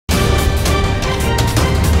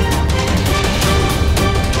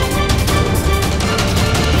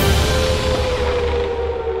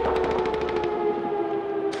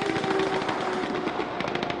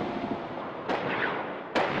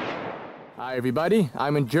Hi everybody,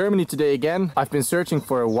 I'm in Germany today again. I've been searching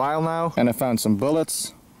for a while now and I found some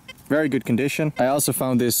bullets. Very good condition. I also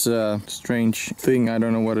found this strange thing, I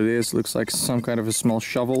don't know what it is. Looks like some kind of a small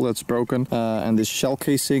shovel that's broken. And this shell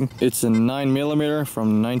casing, it's a 9mm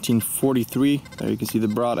from 1943. There you can see the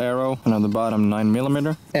broad arrow, and on the bottom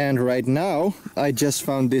 9mm. And right now, I just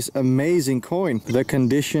found this amazing coin. The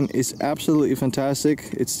condition is absolutely fantastic.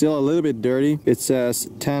 It's still a little bit dirty. It says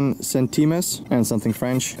 10 centimes and something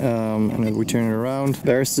French. And if we turn it around,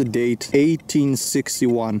 there's the date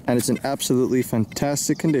 1861. And it's in absolutely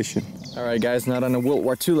fantastic condition. Alright guys, not on a World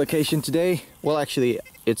War II location today. Well, actually,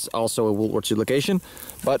 it's also a World War II location,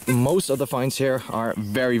 but most of the finds here are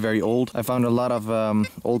very, very old. I found a lot of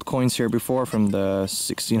old coins here before from the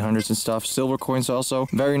 1600s and stuff. Silver coins also.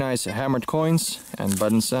 Very nice hammered coins and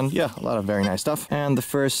buttons, and yeah, a lot of very nice stuff. And the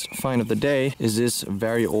first find of the day is this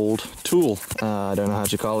very old tool. I don't know how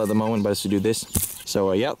to call it at the moment, but it's to do this.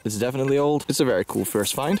 So yeah, it's definitely old. It's a very cool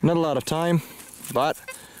first find. Not a lot of time, but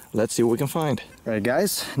let's see what we can find. Alright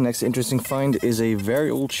guys, next interesting find is a very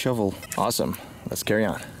old shovel. Awesome, let's carry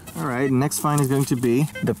on. Alright, next find is going to be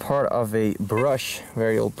the part of a brush,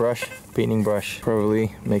 very old brush, painting brush.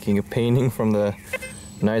 Probably making a painting from the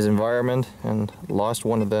nice environment and lost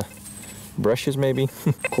one of the brushes maybe.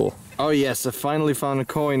 Cool. Oh yes, I finally found a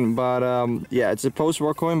coin, but yeah, it's a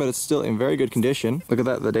post-war coin, but it's still in very good condition. Look at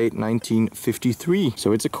that, the date 1953.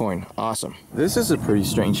 So it's a coin. Awesome. This is a pretty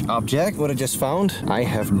strange object, what I just found. I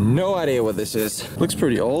have no idea what this is. Looks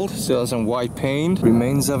pretty old, still has some white paint.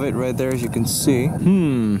 Remains of it right there, as you can see.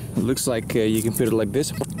 It looks like you can put it like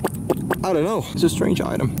this. I don't know, it's a strange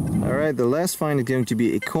item. Alright, the last find is going to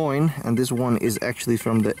be a coin, and this one is actually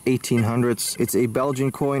from the 1800s. It's a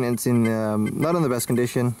Belgian coin and it's in not in the best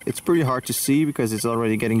condition. It's pretty hard to see because it's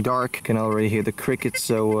already getting dark. You can already hear the crickets,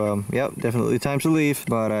 so yep, definitely time to leave.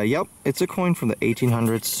 But yep, it's a coin from the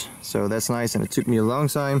 1800s, so that's nice, and it took me a long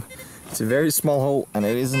time. It's a very small hole and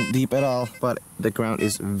it isn't deep at all, but the ground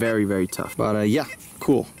is very, very tough. But yeah,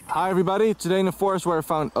 cool. Hi everybody, today in the forest where I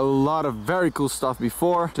found a lot of very cool stuff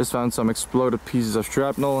before. Just found some exploded pieces of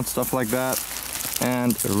shrapnel and stuff like that.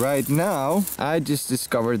 And right now, I just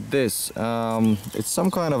discovered this. It's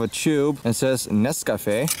some kind of a tube and it says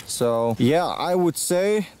Nescafé. So yeah, I would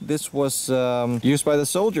say this was used by the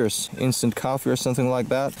soldiers. Instant coffee or something like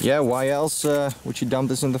that. Yeah, why else would you dump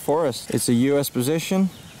this in the forest? It's a US position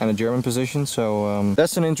and a German position, so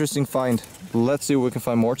that's an interesting find. Let's see if we can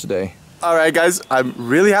find more today. Alright guys, I'm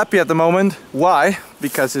really happy at the moment. Why?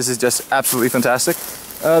 Because this is just absolutely fantastic.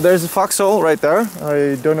 There's a foxhole right there.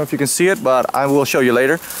 I don't know if you can see it, but I will show you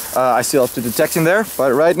later. I still have to detect him there,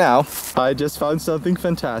 but right now I just found something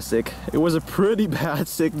fantastic. It was a pretty bad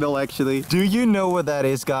signal actually. Do you know what that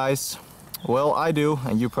is, guys? Well, I do,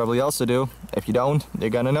 and you probably also do. If you don't, you're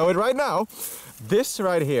gonna know it right now. This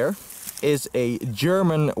right here is a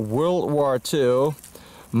German World War II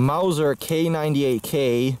Mauser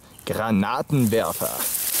K98k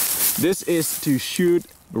Granatenwerfer. This is to shoot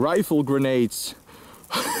rifle grenades.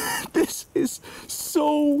 This is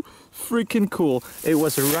so freaking cool. It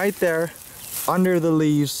was right there under the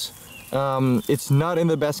leaves. It's not in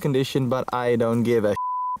the best condition, but I don't give a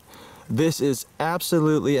This is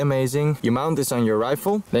absolutely amazing. You mount this on your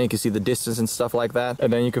rifle, then you can see the distance and stuff like that,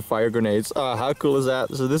 and then you can fire grenades. How cool is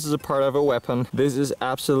that? So this is a part of a weapon. This is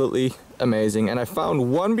absolutely amazing. And I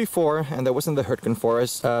found one before, and that was in the Hürtgen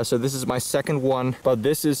forest. So this is my second one, but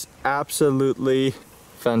this is absolutely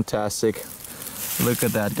fantastic. Look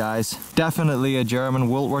at that, guys. Definitely a German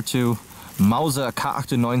World War II Mauser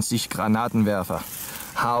K98k Granatenwerfer.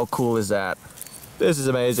 How cool is that? This is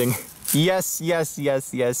amazing. Yes, yes,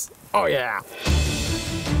 yes, yes. Oh yeah!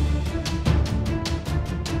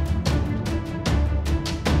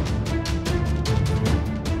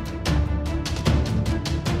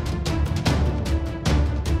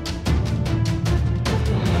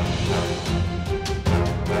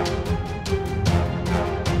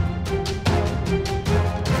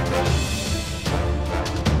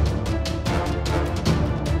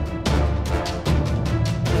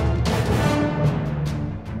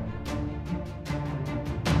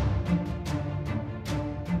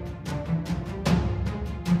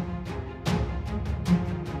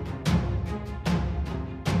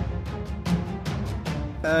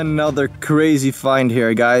 Another crazy find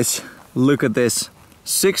here, guys. Look at this.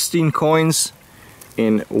 16 coins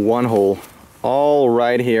in one hole. All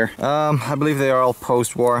right here. I believe they are all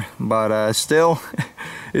post-war, but still,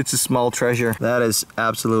 it's a small treasure. That is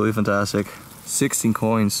absolutely fantastic. 16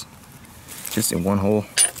 coins just in one hole.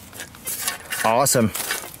 Awesome.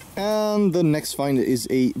 And the next find is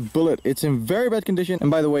a bullet. It's in very bad condition.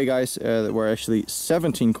 And by the way, guys, there were actually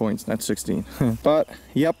 17 coins, not 16. But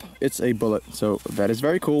yep, it's a bullet. So that is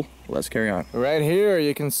very cool. Let's carry on. Right here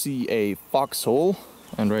you can see a foxhole.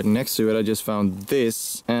 And right next to it I just found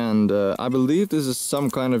this. And I believe this is some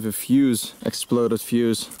kind of a fuse, exploded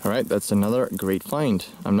fuse. Alright, that's another great find.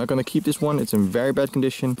 I'm not gonna keep this one, it's in very bad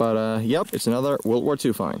condition. But yep, it's another World War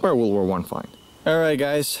II find. Or World War I find. Alright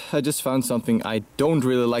guys, I just found something I don't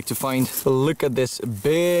really like to find. Look at this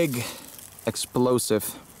big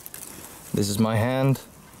explosive. This is my hand.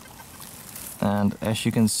 And as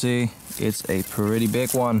you can see, it's a pretty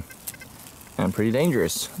big one. And pretty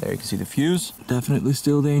dangerous. There you can see the fuse. Definitely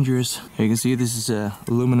still dangerous. Here you can see this is a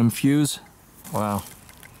aluminum fuse. Wow.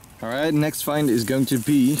 Alright, next find is going to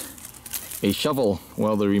be a shovel.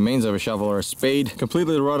 Well, the remains of a shovel or a spade.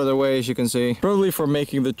 Completely rotted away, as you can see. Probably for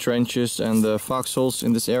making the trenches and the foxholes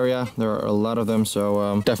in this area. There are a lot of them,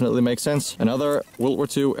 so definitely makes sense. Another World War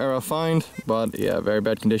II era find, but yeah, very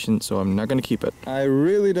bad condition, so I'm not gonna keep it. I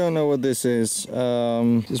really don't know what this is.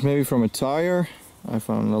 This may be from a tire. I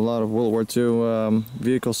found a lot of World War II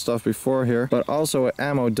vehicle stuff before here, but also an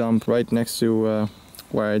ammo dump right next to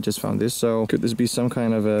where I just found this. So could this be some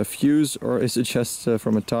kind of a fuse, or is it just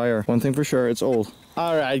from a tire? One thing for sure, it's old.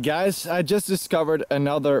 Alright guys, I just discovered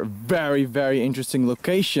another very interesting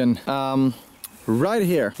location. Right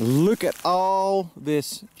here, look at all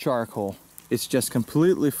this charcoal. It's just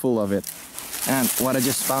completely full of it. And what I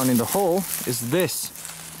just found in the hole is this.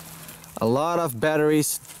 A lot of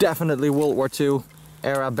batteries, definitely World War II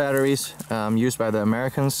era batteries used by the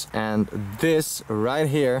Americans. And this right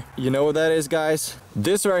here, you know what that is, guys?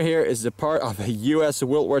 This right here is the part of a US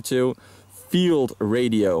World War II field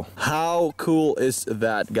radio. How cool is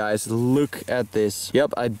that, guys? Look at this.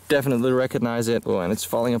 Yep, I definitely recognize it. Oh, and it's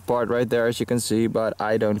falling apart right there, as you can see, but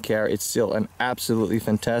I don't care. It's still an absolutely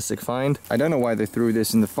fantastic find. I don't know why they threw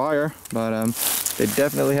this in the fire, but they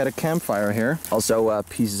definitely had a campfire here. Also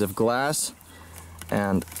pieces of glass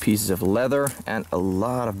and pieces of leather and a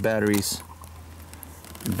lot of batteries.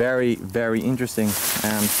 Very interesting.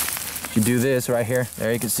 And if you do this right here,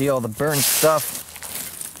 there you can see all the burned stuff.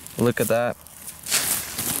 Look at that.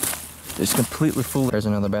 It's completely full. There's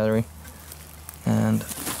another battery. And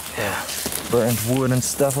yeah, burned wood and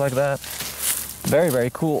stuff like that. Very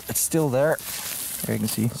cool. It's still there. There you can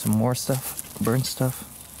see some more stuff, burnt stuff.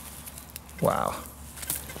 Wow.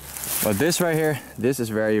 But this right here, this is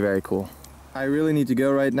very cool. I really need to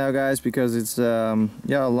go right now, guys, because it's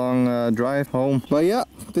yeah, a long drive home. But yeah,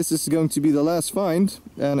 this is going to be the last find,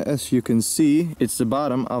 and as you can see, it's the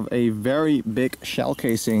bottom of a very big shell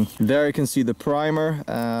casing. There you can see the primer,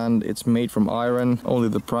 and it's made from iron. Only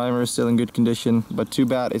the primer is still in good condition, but too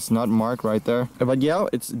bad it's not marked right there. But yeah,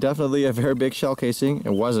 it's definitely a very big shell casing.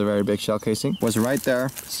 It was a very big shell casing. It was right there.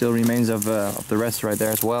 Still remains of the rest right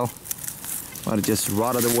there as well. But it just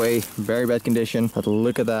rotted away, very bad condition. But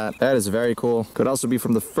look at that, that is very cool. Could also be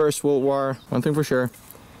from the First World War. One thing for sure,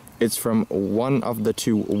 it's from one of the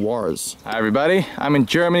two wars. Hi everybody, I'm in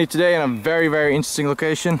Germany today in a very interesting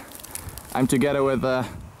location. I'm together with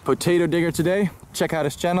Potato Digger today. Check out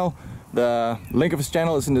his channel. The link of his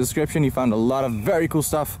channel is in the description. He found a lot of very cool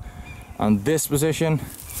stuff on this position.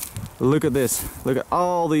 Look at this, look at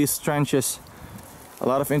all these trenches. A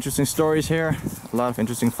lot of interesting stories here, a lot of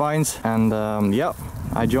interesting finds, and yeah,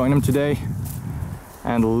 I joined him today.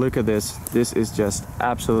 And look at this, this is just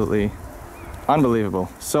absolutely unbelievable.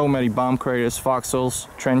 So many bomb craters, foxholes,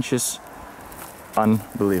 trenches,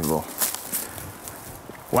 unbelievable.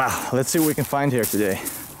 Wow, let's see what we can find here today.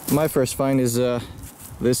 My first find is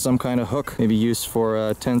this some kind of hook, maybe used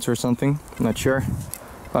for tents or something, I'm not sure.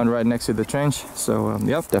 Found right next to the trench, so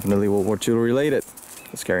yep, definitely World War II related.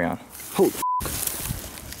 Let's carry on. Holy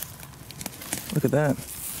look at that.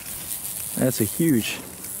 That's a huge.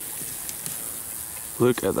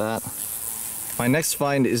 Look at that. My next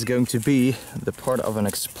find is going to be the part of an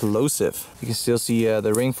explosive. You can still see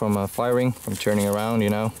the ring from firing, from turning around, you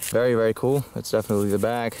know. Very cool. It's definitely the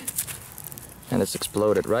bag. And it's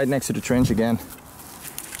exploded right next to the trench again.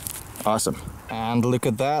 Awesome. And look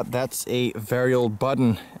at that, that's a very old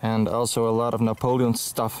button, and also a lot of Napoleon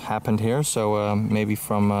stuff happened here, so maybe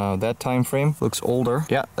from that time frame. Looks older.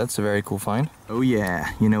 Yeah, that's a very cool find. Oh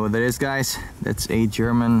yeah, you know what that is, guys? That's a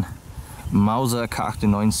German Mauser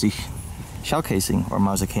K98k shell casing, or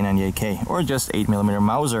Mauser K98k, or just 8mm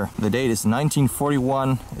Mauser. The date is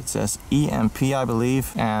 1941, it says EMP I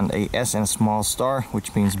believe, and a S and a small star,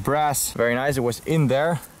 which means brass. Very nice, it was in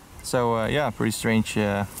there. So yeah, pretty strange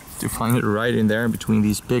to find it right in there between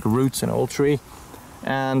these big roots and old tree,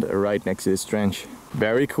 and right next to this trench.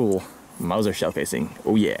 Very cool, Mauser shell casing.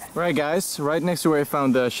 Oh yeah. Right guys, right next to where I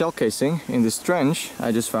found the shell casing in this trench,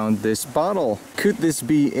 I just found this bottle. Could this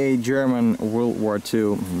be a German World War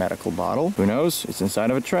II medical bottle? Who knows? It's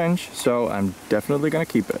inside of a trench, so I'm definitely gonna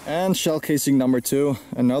keep it. And shell casing number 2,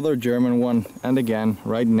 another German one, and again,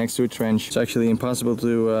 right next to a trench. It's actually impossible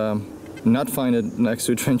to not find it next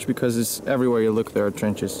to a trench because it's everywhere you look there are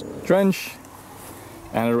trenches. Trench.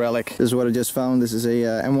 And a relic. This is what I just found. This is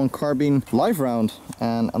a M1 carbine live round,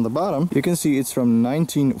 and on the bottom you can see it's from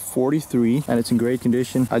 1943 and it's in great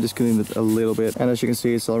condition. I just cleaned it a little bit, and as you can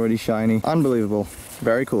see it's already shiny. Unbelievable.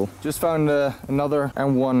 Very cool. Just found another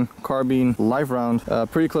M1 carbine live round,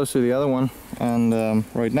 pretty close to the other one, and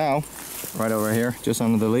right now, right over here, just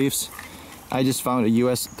under the leaves, I just found a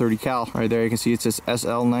US 30 cal. Right there you can see it says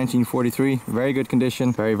SL 1943. Very good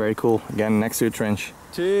condition. Very, very cool. Again, next to a trench.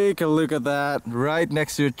 Take a look at that. Right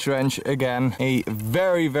next to a trench again. A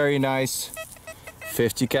very, very nice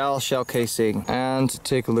 50 cal shell casing. And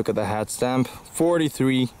take a look at the head stamp.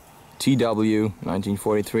 43 TW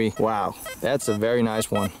 1943. Wow, that's a very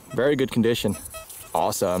nice one. Very good condition.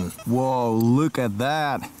 Awesome. Whoa, look at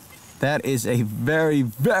that. That is a very,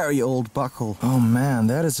 very old buckle. Oh man,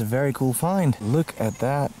 that is a very cool find. Look at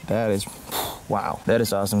that. That is, wow. That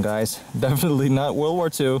is awesome, guys. Definitely not World War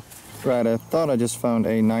II. Right, I thought I just found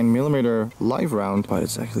a 9mm live round, but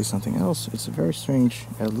it's actually something else. It's very strange.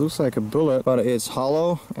 It looks like a bullet, but it's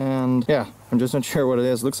hollow, and yeah, I'm just not sure what it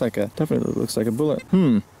is. Definitely looks like a bullet.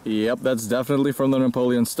 Yep, that's definitely from the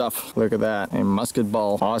Napoleon stuff. Look at that, a musket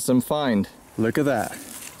ball. Awesome find. Look at that.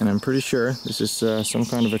 And I'm pretty sure this is some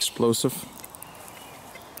kind of explosive.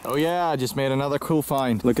 Oh yeah, I just made another cool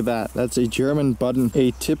find. Look at that. That's a German button. A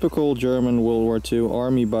typical German World War II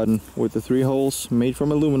army button with the 3 holes, made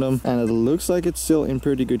from aluminum. And it looks like it's still in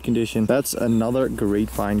pretty good condition. That's another great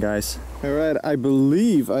find, guys. Alright, I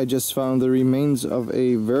believe I just found the remains of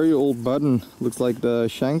a very old button. Looks like the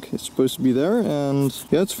shank is supposed to be there, and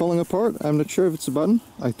yeah, it's falling apart. I'm not sure if it's a button.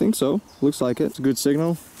 I think so. Looks like it. It's a good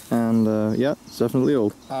signal. And yeah, it's definitely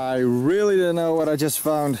old. I really don't know what I just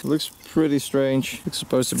found. It looks pretty strange. It's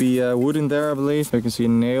supposed to be wood in there, I believe. You can see a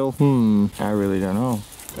nail. I really don't know.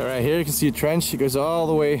 Alright, here you can see a trench. It goes all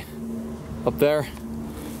the way up there.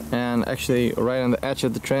 And actually, right on the edge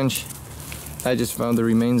of the trench, I just found the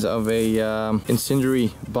remains of a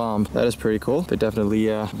incendiary bomb. That is pretty cool. They definitely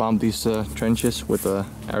bombed these trenches with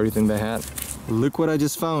everything they had. Look what I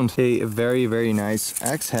just found. A very, very nice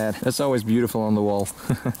axe head. That's always beautiful on the wall.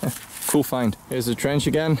 Cool find. Here's the trench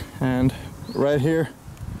again, and right here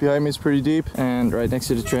behind me is pretty deep, and right next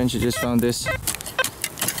to the trench I just found this.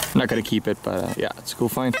 I'm not gonna keep it, but yeah, it's a cool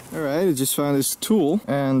find. Alright, I just found this tool,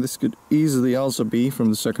 and this could easily also be from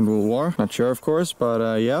the Second World War. Not sure, of course,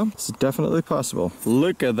 but yeah, it's definitely possible.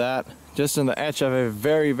 Look at that. Just on the edge of a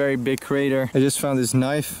very, very big crater. I just found this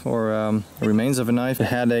knife, or remains of a knife. It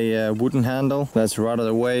had a wooden handle that's rotted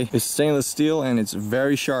away. It's stainless steel and it's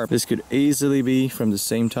very sharp. This could easily be from the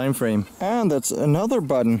same time frame. And that's another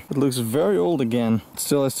button. It looks very old again. It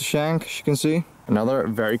still has the shank, as you can see. Another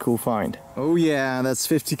very cool find. Oh yeah, that's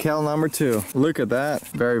 50 cal number 2. Look at that.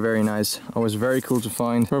 Very, very nice. It was very cool to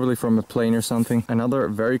find. Probably from a plane or something. Another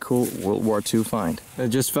very cool World War II find. I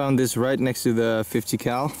just found this right next to the 50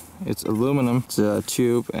 cal. It's aluminum. It's a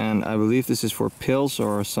tube, and I believe this is for pills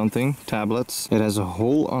or something, tablets. It has a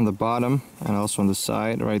hole on the bottom and also on the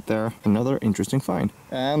side right there. Another interesting find.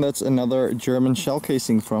 And that's another German shell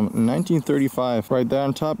casing from 1935. Right there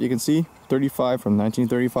on top you can see 35 from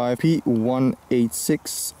 1935,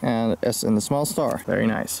 P186, and S in the small star. Very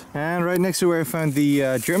nice. And right next to where I found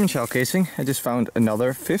the German shell casing, I just found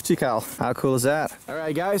another 50 cal. How cool is that?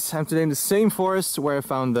 Alright guys, I'm today in the same forest where I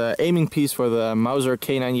found the aiming piece for the Mauser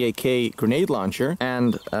K98k grenade launcher,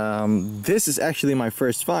 and this is actually my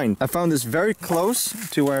first find. I found this very close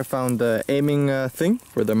to where I found the aiming thing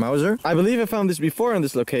for the Mauser. I believe I found this before in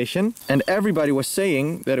this location, and everybody was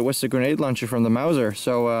saying that it was the grenade launcher from the Mauser,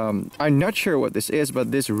 so I'm not sure what this is,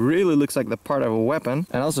 but this really looks like the part of a weapon.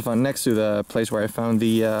 And I also found next to the place where I found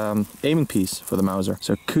the aiming piece for the Mauser.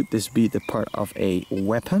 So could this be the part of a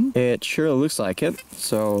weapon? It sure looks like it.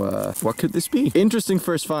 So what could this be? Interesting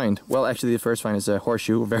first find. Well, actually the first find is a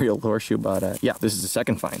horseshoe, a very old horseshoe, but yeah, this is the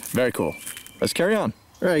second find. Very cool. Let's carry on.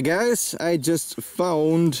 Alright guys, I just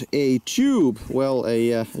found a tube. Well,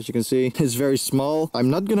 as you can see, it's very small.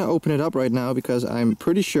 I'm not gonna open it up right now because I'm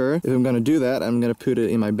pretty sure if I'm gonna do that, I'm gonna put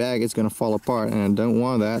it in my bag, it's gonna fall apart, and I don't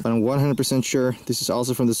want that. But I'm 100% sure this is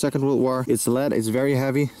also from the Second World War. It's lead, it's very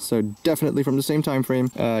heavy, so definitely from the same time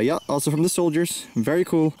frame. Yeah, also from the soldiers. Very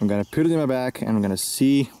cool. I'm gonna put it in my bag and I'm gonna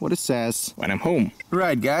see what it says when I'm home.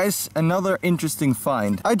 Right guys, another interesting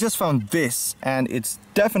find. I just found this, and it's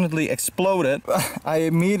definitely exploded. I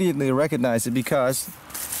immediately recognized it because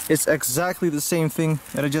it's exactly the same thing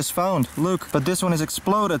that I just found. Look, but this one is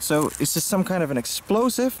exploded, so is this some kind of an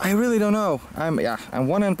explosive? I really don't know. I'm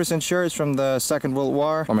 100% sure it's from the Second World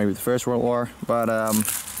War, or maybe the First World War, but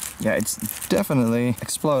yeah, it's definitely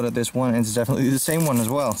exploded, this one, and it's definitely the same one as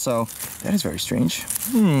well, so that is very strange.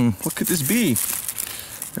 What could this be?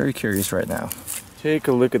 Very curious right now. Take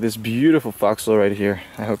a look at this beautiful foxhole right here.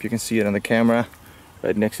 I hope you can see it on the camera.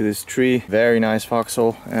 Right next to this tree. Very nice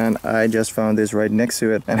foxhole, and I just found this right next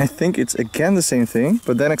to it, and I think it's again the same thing,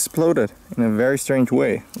 but then exploded in a very strange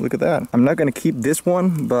way. Look at that. I'm not gonna keep this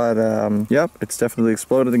one, but yep, it's definitely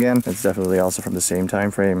exploded again. It's definitely also from the same time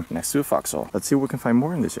frame next to a foxhole. Let's see if we can find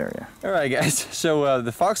more in this area. Alright guys, so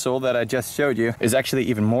the foxhole that I just showed you is actually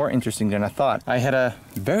even more interesting than I thought. I had a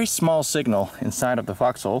very small signal inside of the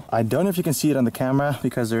foxhole. I don't know if you can see it on the camera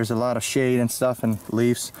because there's a lot of shade and stuff and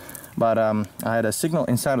leaves. But I had a signal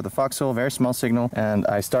inside of the foxhole, very small signal, and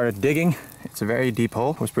I started digging. It's a very deep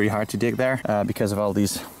hole. It was pretty hard to dig there because of all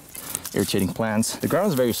these irritating plants. The ground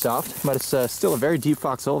is very soft, but it's still a very deep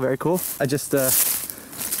foxhole, very cool. I just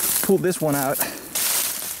pulled this one out,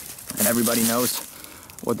 and everybody knows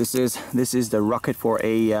what this is. This is the rocket for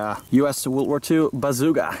a US World War II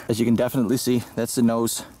bazooka. As you can definitely see, that's the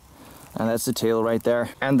nose. And that's the tail right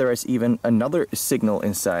there. And there is even another signal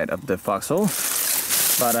inside of the foxhole.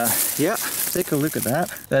 But yeah, take a look at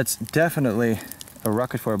that. That's definitely a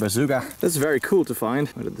rocket for a bazooka. That's very cool to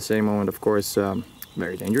find, but at the same moment, of course,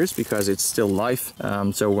 very dangerous because it's still live.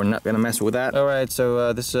 So we're not gonna mess with that. All right,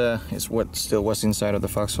 so this is what still was inside of the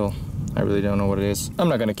foxhole. I really don't know what it is. I'm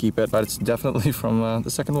not gonna keep it, but it's definitely from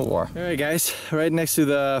the Second World War. Alright guys, right next to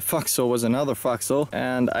the foxhole was another foxhole,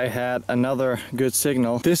 and I had another good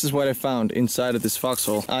signal. This is what I found inside of this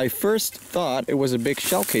foxhole. I first thought it was a big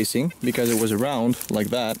shell casing because it was round like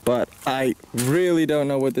that, but I really don't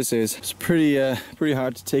know what this is. It's pretty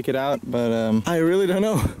hard to take it out, but I really don't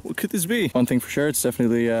know. What could this be? One thing for sure, it's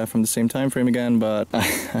definitely from the same time frame again, but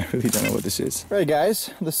I really don't know what this is. Alright guys,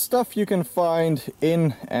 the stuff you can find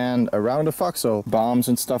in and around a foxhole, bombs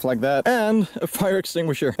and stuff like that, and a fire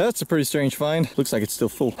extinguisher. That's a pretty strange find. Looks like it's still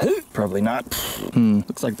full. Probably not.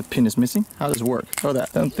 Looks like the pin is missing. How does it work? Oh,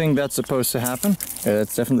 that. Don't think that's supposed to happen. Yeah,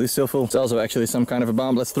 it's definitely still full. It's also actually some kind of a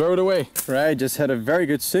bomb. Let's throw it away. Right, just had a very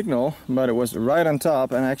good signal, but it was right on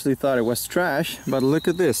top, and I actually thought it was trash. But look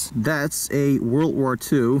at this. That's a World War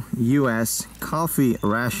II US coffee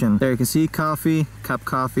ration. There you can see coffee, cup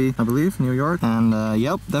coffee, I believe, New York. And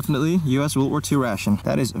yep, definitely US World War II ration.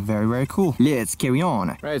 That is very cool. Let's carry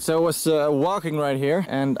on. Right, so I was walking right here,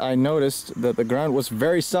 and I noticed that the ground was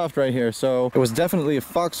very soft right here. So it was definitely a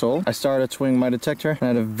foxhole. I started swinging my detector, and I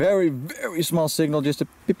had a very small signal, just a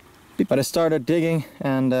beep. But I started digging,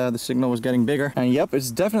 and the signal was getting bigger. And yep, it's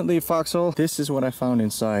definitely a foxhole. This is what I found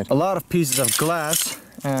inside. A lot of pieces of glass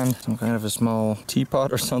and some kind of a small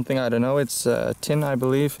teapot or something. I don't know. It's tin, I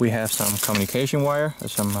believe. We have some communication wire,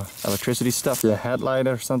 some electricity stuff, a headlight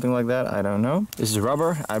or something like that. I don't know. This is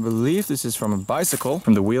rubber. I believe this is from a bicycle,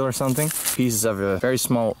 from the wheel or something. Pieces of a very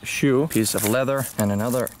small shoe, piece of leather, and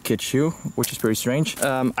another kid shoe, which is pretty strange.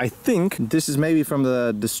 I think this is maybe from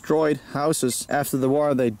the destroyed houses after the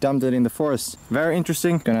war. They dumped it in the forest. Very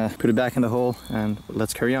interesting. Gonna put it back in the hole, and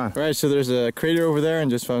let's carry on. Right, so there's a crater over there,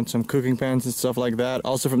 and just found some cooking pans and stuff like that.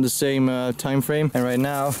 Also from the same time frame. And right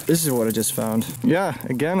now, this is what I just found. Yeah,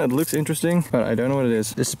 again, it looks interesting, but I don't know what it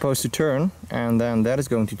is. It's supposed to turn, and then that is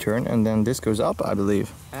going to turn, and then this goes up, I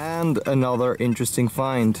believe. And another interesting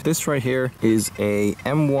find. This right here is a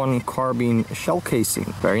M1 carbine shell casing.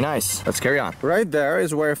 Very nice. Let's carry on. Right there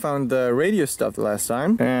is where I found the radio stuff the last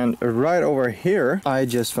time. And right over here, I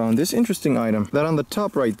just found this interesting item. That on the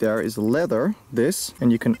top right there is leather, this,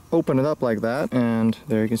 and you can open it up like that. And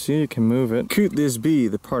there you can see, you can move it. Could this be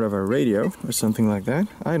the part of a radio or something like that?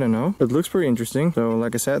 I don't know. It looks pretty interesting. So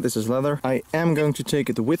like I said, this is leather. I am going to take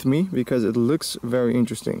it with me because it looks very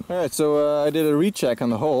interesting. All right, so I did a recheck on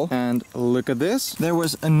the hole, and look at this. There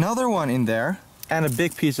was another one in there, and a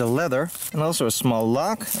big piece of leather, and also a small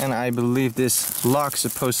lock. And I believe this lock's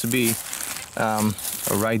supposed to be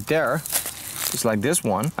right there, just like this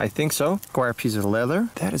one. I think so. Square piece of leather.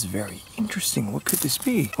 That is very interesting. What could this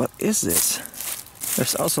be? What is this?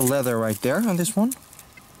 There's also leather right there on this one.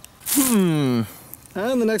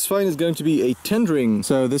 And the next find is going to be a tent ring.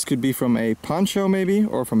 So this could be from a poncho maybe,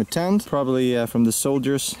 or from a tent. Probably from the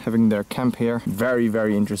soldiers having their camp here.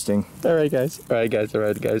 Very interesting. Alright guys.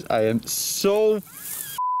 I am so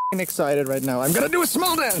excited right now. I'm gonna do a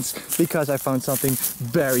small dance because I found something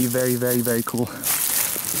very cool.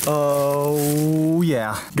 Oh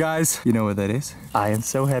yeah. Guys, you know what that is? I am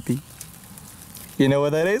so happy. You know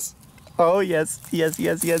what that is? Oh yes, yes,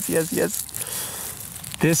 yes, yes, yes, yes.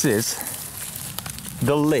 This is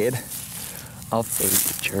the lid of a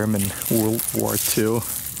German World War II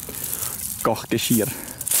Kochgeschirr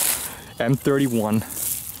M31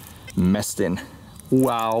 messed in.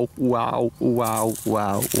 Wow, wow, wow,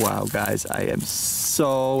 wow, wow, guys, I am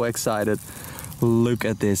so excited. Look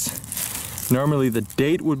at this. Normally the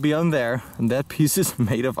date would be on there, and that piece is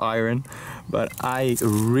made of iron, but I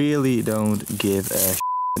really don't give a shit.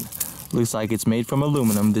 Looks like it's made from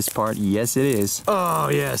aluminum, this part. Yes, it is. Oh,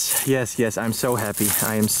 yes, yes, yes, I'm so happy.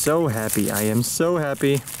 I am so happy, I am so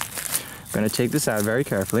happy. I'm gonna take this out very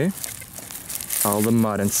carefully. All the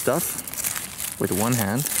mud and stuff with one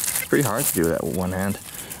hand. Pretty hard to do that with one hand.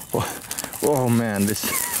 Oh man, this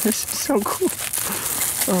is so cool.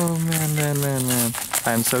 Oh man, man, man, man.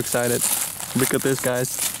 I am so excited. Look at this,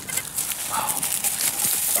 guys. Oh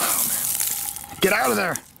man. Get out of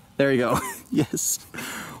there! There you go. Yes.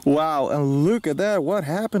 Wow, and look at that. What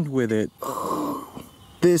happened with it?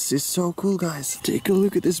 This is so cool, guys. Take a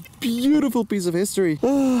look at this beautiful piece of history.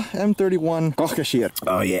 M31 Kochgeschirr.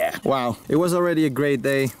 Oh yeah. Wow. It was already a great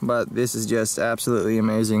day, but this is just absolutely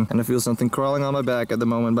amazing. And I feel something crawling on my back at the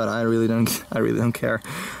moment, but I really don't care.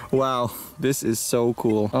 Wow. This is so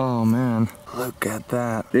cool. Oh man. Look at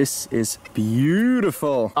that. This is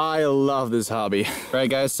beautiful. I love this hobby. Right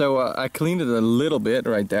guys, so I cleaned it a little bit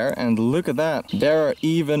right there, and look at that. There are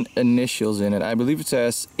even initials in it. I believe it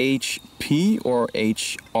says HP or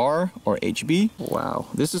HR or HB. Wow,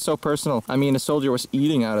 this is so personal. I mean, a soldier was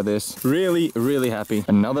eating out of this. Really, really happy.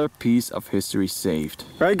 Another piece of history saved.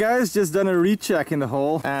 Right guys, just done a recheck in the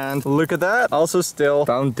hole, and look at that. Also still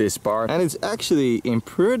found this part, and it's actually in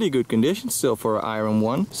pretty good condition still for an iron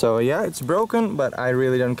one. So yeah, it's broken, but I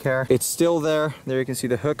really don't care. It's still there. There you can see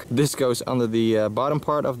the hook. This goes under the bottom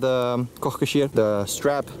part of the Kochgeschirr. The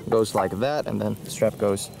strap goes like that, and then the strap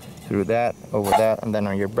goes through that, over that, and then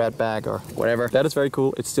on your bread bag or whatever. That is very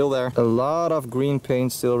cool. It's still there. A lot of green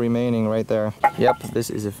paint still remaining right there. Yep, this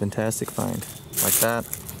is a fantastic find. Like that.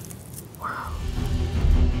 Wow.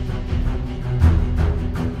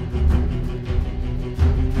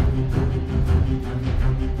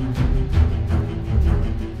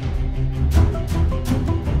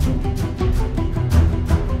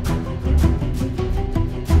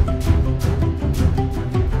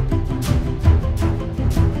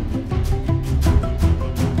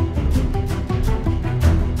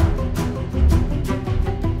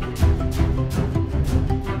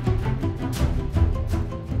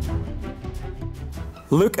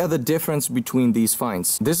 Look at the difference between these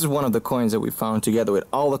finds. This is one of the coins that we found together with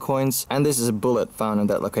all the coins, and this is a bullet found in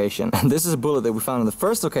that location. And this is a bullet that we found in the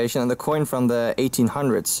first location, and the coin from the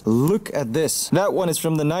 1800s. Look at this. That one is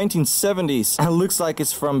from the 1970s, and it looks like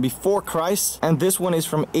it's from before Christ, and this one is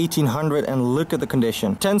from 1800, and look at the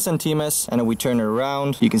condition. 10 centimeters, and if we turn it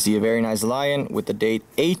around, you can see a very nice lion with the date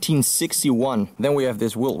 1861. Then we have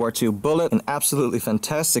this World War II bullet in absolutely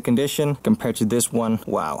fantastic condition compared to this one.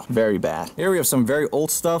 Wow, very bad. Here we have some very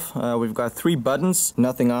old stuff. We've got 3 buttons,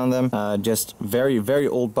 nothing on them, just very, very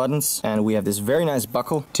old buttons. And we have this very nice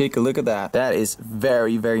buckle. Take a look at that. That is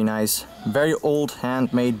very, very nice. Very old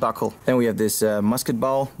handmade buckle. Then we have this musket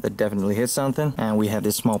ball that definitely hits something. And we have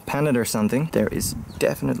this small pendant or something. There is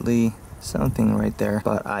definitely something right there,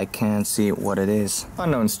 but I can't see what it is.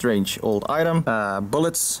 Unknown strange old item.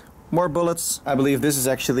 Bullets. More bullets. I believe this is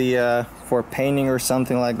actually for painting or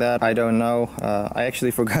something like that. I don't know. I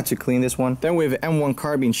actually forgot to clean this one. Then we have an M1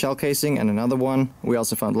 carbine shell casing and another one. We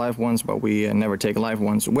also found live ones, but we never take live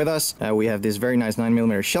ones with us. We have this very nice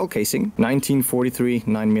 9mm shell casing. 1943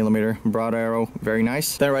 9mm broad arrow. Very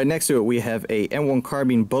nice. Then right next to it we have a M1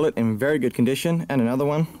 carbine bullet in very good condition, and another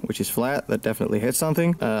one which is flat that definitely hit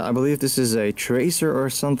something. I believe this is a tracer or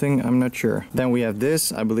something. I'm not sure. Then we have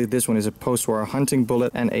this. I believe this one is a post-war hunting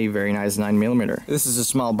bullet and a very nice 9mm. This is a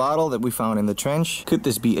small bottle that we found in the trench. Could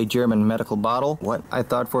this be a German medical bottle? What? I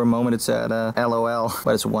thought for a moment it said LOL,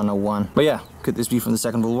 but it's 101. But yeah, could this be from the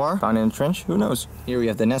Second World War? Found in the trench? Who knows? Here we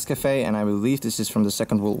have the Nescafe, and I believe this is from the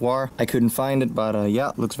Second World War. I couldn't find it, but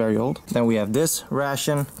yeah, looks very old. Then we have this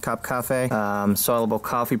ration, Cup Cafe, soluble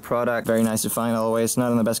coffee product. Very nice to find always.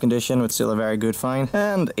 Not in the best condition, but still a very good find.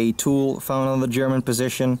 And a tool found on the German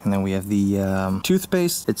position. And then we have the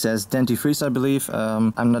toothpaste. It says dentifrice, I believe.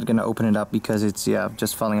 I'm not gonna open it up because it's, yeah,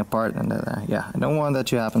 just falling apart. And yeah, I don't want that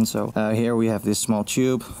to happen. So here we have this small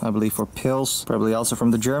tube, I believe for pills, probably also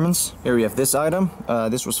from the Germans. Here we have this item.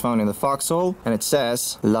 This was found in the foxhole, and it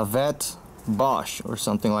says Lavette Bosch or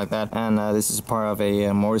something like that, and this is part of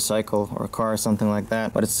a motorcycle or a car or something like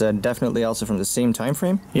that, but it's definitely also from the same time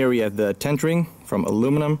frame. Here we have the tent ring from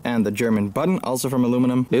aluminum and the German button also from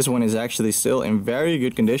aluminum. This one is actually still in very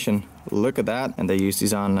good condition. Look at that. And they use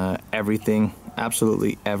these on everything.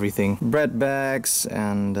 Absolutely everything. Bread bags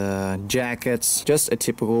and jackets. Just a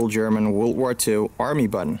typical German World War II army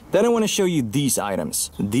button. Then I want to show you these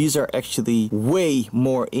items. These are actually way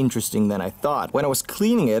more interesting than I thought. When I was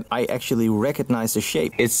cleaning it, I actually recognized the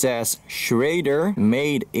shape. It says Schrader,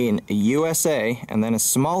 made in USA, and then a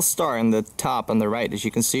small star in the top on the right, as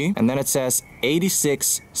you can see. And then it says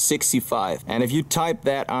 8665. And if you type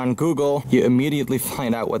that on Google, you immediately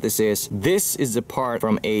find out what this is. This is a part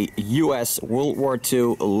from a US World War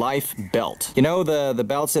II life belt. You know the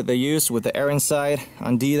belts that they use with the air inside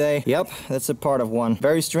on D-Day? Yep, that's a part of one.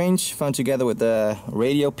 Very strange, found together with the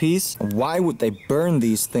radio piece. Why would they burn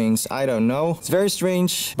these things? I don't know. It's very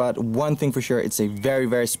strange, but one thing for sure, it's a very,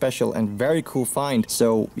 very special and very cool find.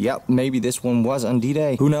 So, yep, maybe this one was on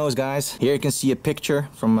D-Day. Who knows, guys? Here you can see a picture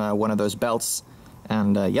from one of those belts.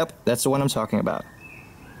 And yep, that's the one I'm talking about.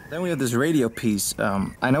 Then we have this radio piece.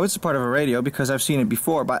 I know it's a part of a radio because I've seen it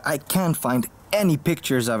before, but I can't find any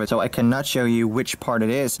pictures of it, so I cannot show you which part it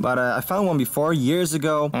is. But I found one before years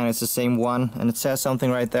ago, and it's the same one, and it says something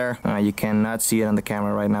right there. You cannot see it on the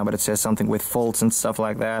camera right now, but it says something with faults and stuff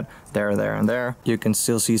like that. There, there, and there. You can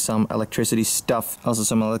still see some electricity stuff. Also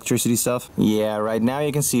some electricity stuff. Yeah, right now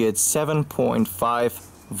you can see it's 7.5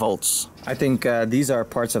 volts. I think these are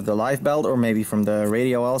parts of the life belt, or maybe from the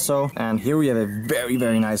radio also. And here we have a very,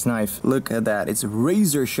 very nice knife. Look at that, it's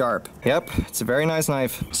razor sharp. Yep, it's a very nice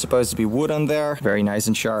knife. It's supposed to be wood on there, very nice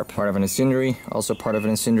and sharp. Part of an incendiary, also part of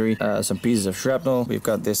an incendiary. Some pieces of shrapnel. We've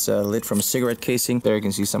got this lid from a cigarette casing. There you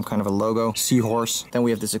can see some kind of a logo, seahorse. Then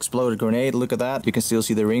we have this exploded grenade, look at that. You can still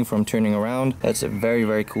see the ring from turning around. That's a very,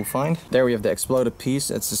 very cool find. There we have the exploded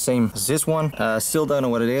piece. It's the same as this one. Still don't know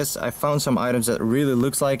what it is. I found some items that really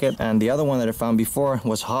looks like it, and the other one that I found before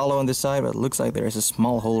was hollow on this side, but it looks like there is a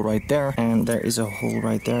small hole right there, and there is a hole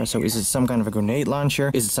right there. So is it some kind of a grenade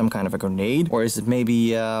launcher? Is it some kind of a grenade? Or is it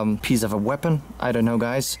maybe a piece of a weapon? I don't know,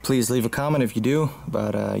 guys. Please leave a comment if you do,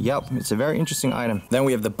 but yep, it's a very interesting item. Then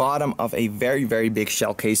we have the bottom of a very, very big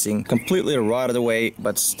shell casing, completely rotted away,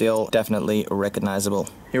 but still definitely recognizable.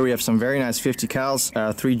 Here we have some very nice 50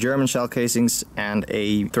 cals, 3 German shell casings, and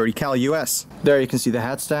a 30 cal US. There you can see the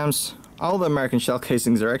hat stamps. All the American shell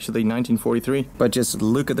casings are actually 1943, but just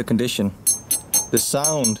look at the condition. The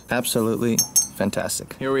sound, absolutely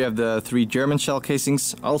fantastic. Here we have the 3 German shell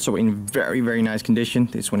casings, also in very, very nice condition.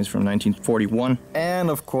 This one is from 1941. And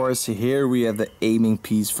of course, here we have the aiming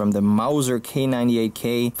piece from the Mauser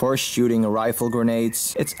K98k for shooting rifle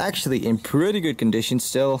grenades. It's actually in pretty good condition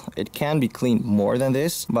still. It can be cleaned more than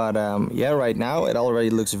this, but yeah, right now it already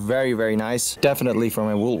looks very, very nice. Definitely from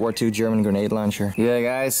a World War II German grenade launcher. Yeah,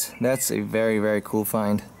 guys, that's a very, very cool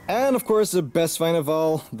find. And of course, the best find of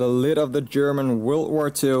all, the lid of the German World War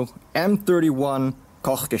II M31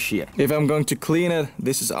 Kochgeschirr. If I'm going to clean it,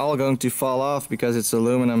 this is all going to fall off because it's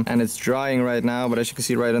aluminum and it's drying right now. But as you can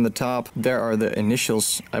see right on the top, there are the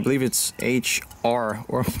initials. I believe it's HR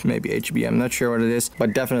or maybe HB. I'm not sure what it is,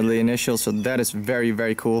 but definitely initials. So that is very,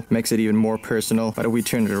 very cool. Makes it even more personal. But if we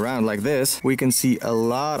turn it around like this, we can see a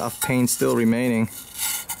lot of paint still remaining.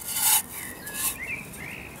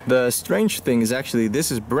 The strange thing is actually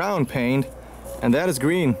this is brown paint and that is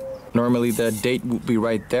green. Normally the date would be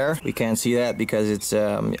right there. We can't see that because it's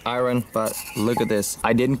iron, but look at this.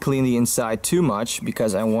 I didn't clean the inside too much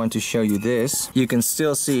because I want to show you this. You can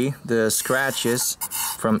still see the scratches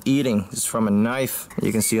from eating. This is from a knife.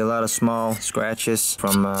 You can see a lot of small scratches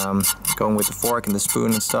from going with the fork and the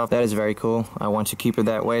spoon and stuff. That is very cool. I want to keep it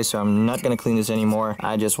that way, so I'm not gonna clean this anymore.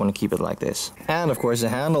 I just want to keep it like this. And of course the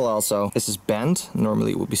handle also. This is bent.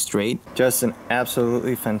 Normally it would be straight. Just an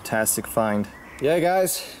absolutely fantastic find. Yeah,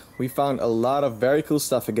 guys. We found a lot of very cool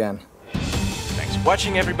stuff again. Thanks for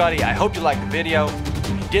watching, everybody. I hope you liked the video. If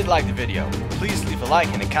you did like the video, please leave a like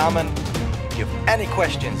and a comment. If you have any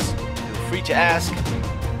questions, feel free to ask.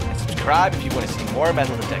 And subscribe if you want to see more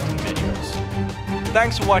metal detecting videos.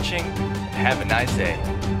 Thanks for watching, and have a nice day.